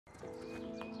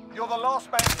You're the last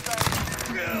man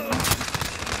standing.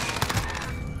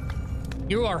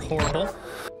 You are horrible.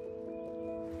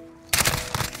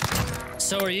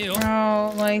 So are you.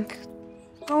 Bro, like,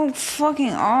 go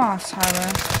fucking off,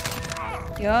 Tyler.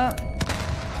 Yup.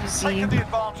 Taking the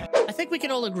advantage. I think we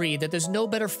can all agree that there's no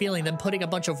better feeling than putting a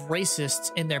bunch of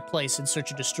racists in their place in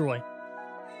Search and Destroy.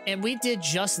 And we did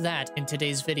just that in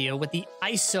today's video with the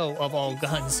ISO of all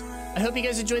guns. I hope you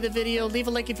guys enjoyed the video. Leave a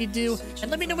like if you do,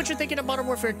 and let me know what you're thinking of Modern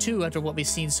Warfare 2 after what we've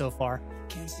seen so far.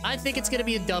 I think it's going to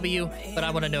be a W, but I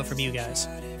want to know from you guys.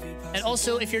 And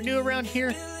also, if you're new around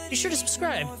here, be sure to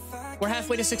subscribe. We're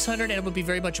halfway to 600, and it would be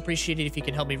very much appreciated if you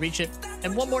can help me reach it.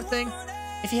 And one more thing,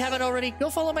 if you haven't already, go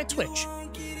follow my Twitch.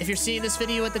 If you're seeing this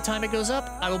video at the time it goes up,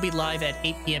 I will be live at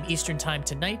 8 p.m. Eastern Time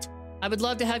tonight. I would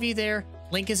love to have you there.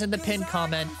 Link is in the pinned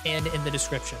comment and in the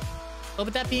description. But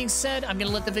with that being said, I'm going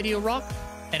to let the video rock,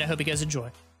 and I hope you guys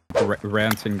enjoy.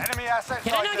 Ranting. Enemy assets.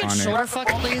 Can I not get shorter,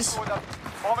 fucking please?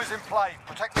 Bomb is in play.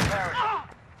 Protect the area.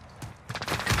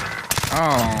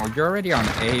 Oh, you're already on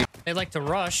A. They like to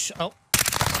rush. Oh.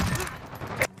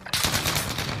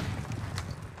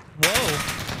 Whoa.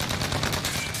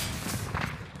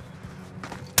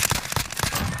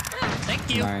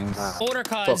 Thank you. Nice. Order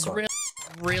cause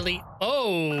really.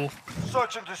 Oh.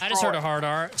 Search and destroy. I just heard a hard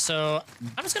R, so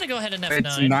I'm just gonna go ahead and F9.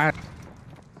 It's not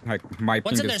like my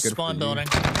What's ping in their is good spawn for you. building?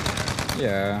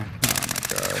 Yeah. Oh my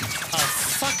god. Oh,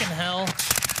 fucking hell.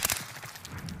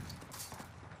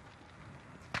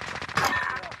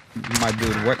 My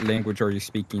dude, what language are you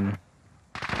speaking?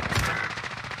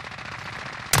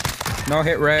 No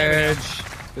hit reg.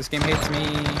 This game hates me.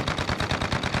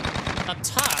 Up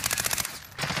top.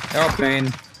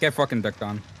 Airplane. Get fucking ducked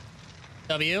on.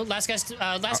 W. Last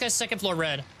guy's second floor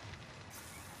red.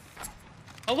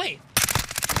 Oh, wait.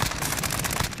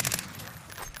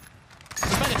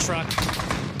 He's by the truck.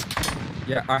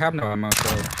 Yeah, I have no ammo,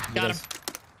 so... Got him.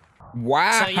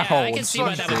 Wow. So, yeah, I can see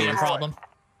why that would be a problem.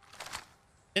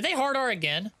 Did they hard R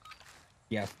again?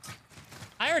 Yes.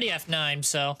 I already F9,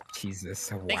 so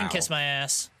Jesus. Wow. they can kiss my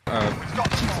ass.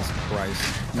 Jesus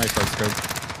Christ. Nice hard scope.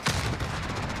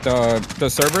 The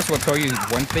servers will tell you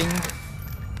one thing,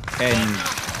 and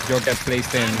you'll get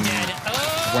placed in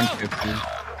 150.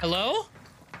 Hello?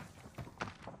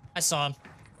 I saw him.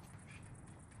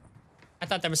 I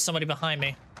thought there was somebody behind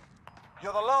me.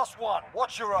 You're the last one.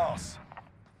 Watch your ass.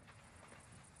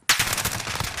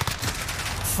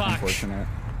 Fuck. Unfortunate.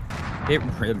 It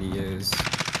really is.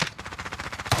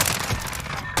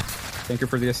 Thank you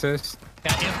for the assist.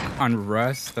 Got you. On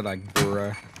Rust, like,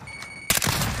 bruh.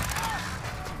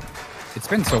 It's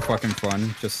been so fucking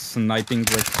fun, just sniping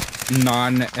with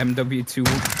non-MW2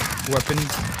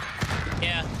 weapons.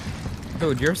 Yeah.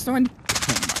 Dude, you're so in...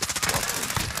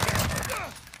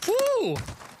 Woo!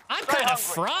 I'm kind of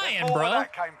frying, bro.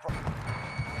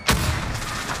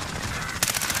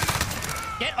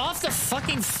 Get off the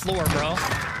fucking floor, bro.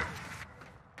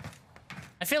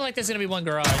 I feel like there's gonna be one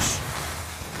garage.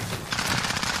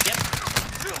 Yep.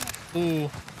 Ooh.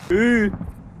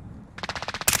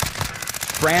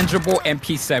 Frangible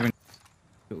MP7.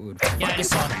 Dude, Yeah, I just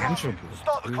saw it. frangible.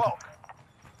 Start the clock.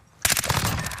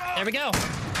 There we go.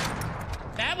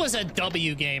 That was a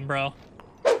W game, bro.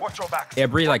 Watch your back.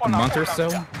 Every, like, month or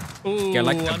so, Ooh, get,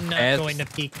 like, the I'm not best- going to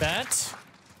peek that.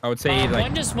 I would say, like,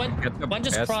 one just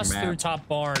best crossed map. through top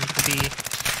barn to be.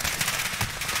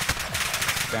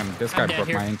 Damn, this guy I'm dead broke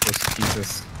here. my ankles.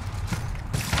 Jesus.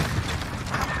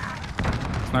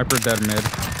 Sniper dead mid.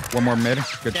 One more mid.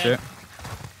 Good Dead. shit.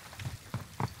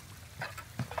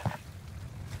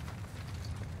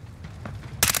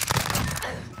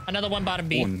 Another one bottom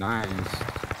B. Oh, nice.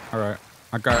 All right,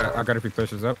 I got if he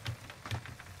pushes up.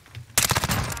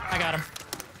 I got him.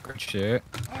 Good shit.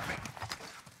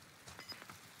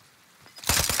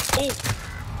 Oh!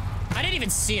 I didn't even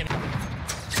see him.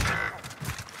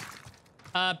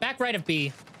 Back right of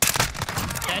B.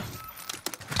 Dead.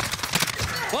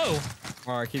 Whoa!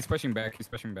 He's pushing back. He's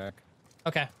pushing back.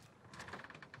 Okay.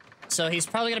 So he's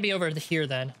probably gonna be over here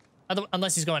then.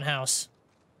 Unless he's going house.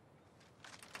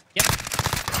 Yep.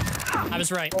 I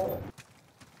was right. Oh.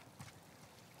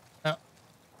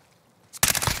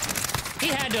 He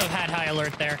had to have had high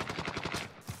alert there.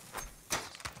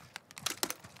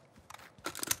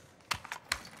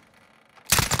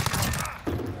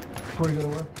 Where are you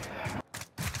gonna work?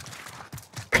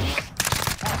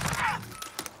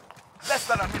 Less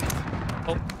than a minute.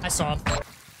 Oh, I saw him.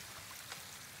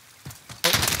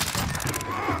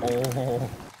 Oh.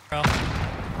 Bro.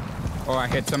 Oh, I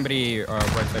hit somebody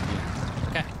right side B.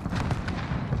 Okay.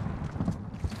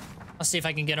 I'll see if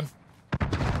I can get him.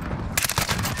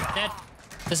 Dead.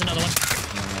 There's another one.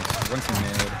 One's in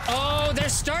mid. Oh, they're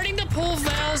starting to pull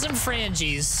Val 1,000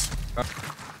 frangies.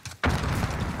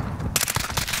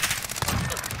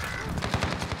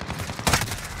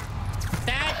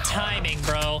 That timing,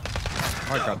 bro.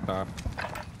 I got that.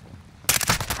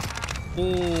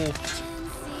 Ooh.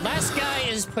 Last guy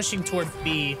is pushing toward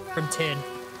B from tin.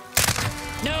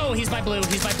 No, he's my blue.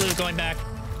 He's my blue going back.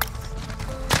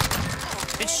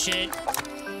 Good shit.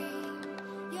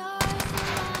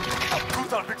 A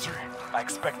brutal victory. I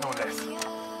expect no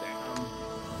less.